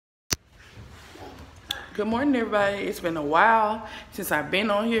Good morning, everybody. It's been a while since I've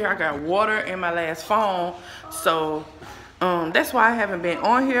been on here. I got water in my last phone, so that's why I haven't been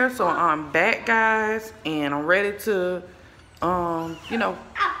on here. So I'm back, guys, and I'm ready to you know,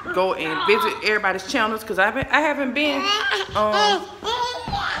 go and visit everybody's channels, because I haven't been on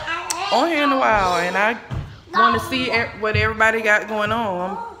here in a while, and I want to see what everybody got going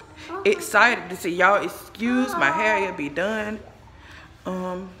on. I'm excited to see y'all. Excuse my hair, it'll be done.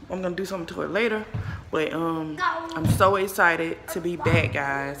 I'm gonna do something to it later, but I'm so excited to be back,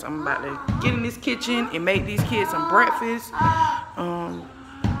 guys. I'm about to get in this kitchen and make these kids some breakfast. I'm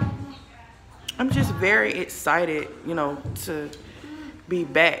just very excited, you know, to be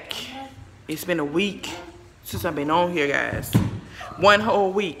back. It's been a week since I've been on here, guys. One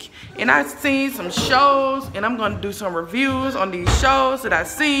whole week, and I've seen some shows, and I'm gonna do some reviews on these shows that I've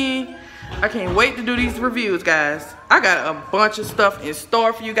seen. I can't wait to do these reviews, guys. I got a bunch of stuff in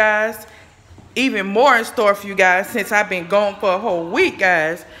store for you guys. Even more in store for you guys since I've been gone for a whole week,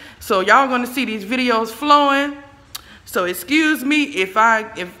 guys. So y'all gonna see these videos flowing. So excuse me if I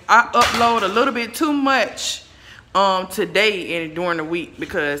upload a little bit too much today and during the week,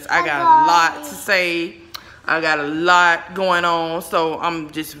 because I got a lot to say. I got a lot going on. So I'm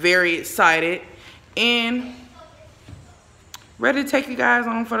just very excited and ready to take you guys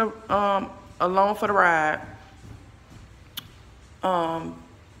on for the along for the ride.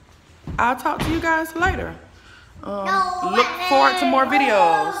 I'll talk to you guys later. Look forward to more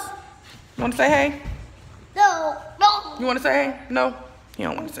videos. You want to say hey? No. You want to say hey? No? He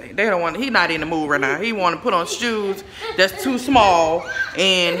don't want to say. They don't want. He's not in the mood right now. He want to put on shoes that's too small,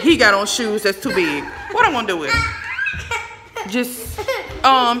 and he got on shoes that's too big. What I'm gonna do with it? Just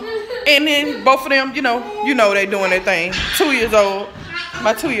and then both of them, you know they doing their thing. 2 years old,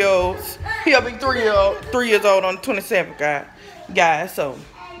 my 2-year-olds. He'll be 3 years old on the 27th, guys. So,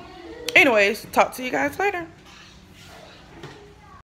 anyways, talk to you guys later.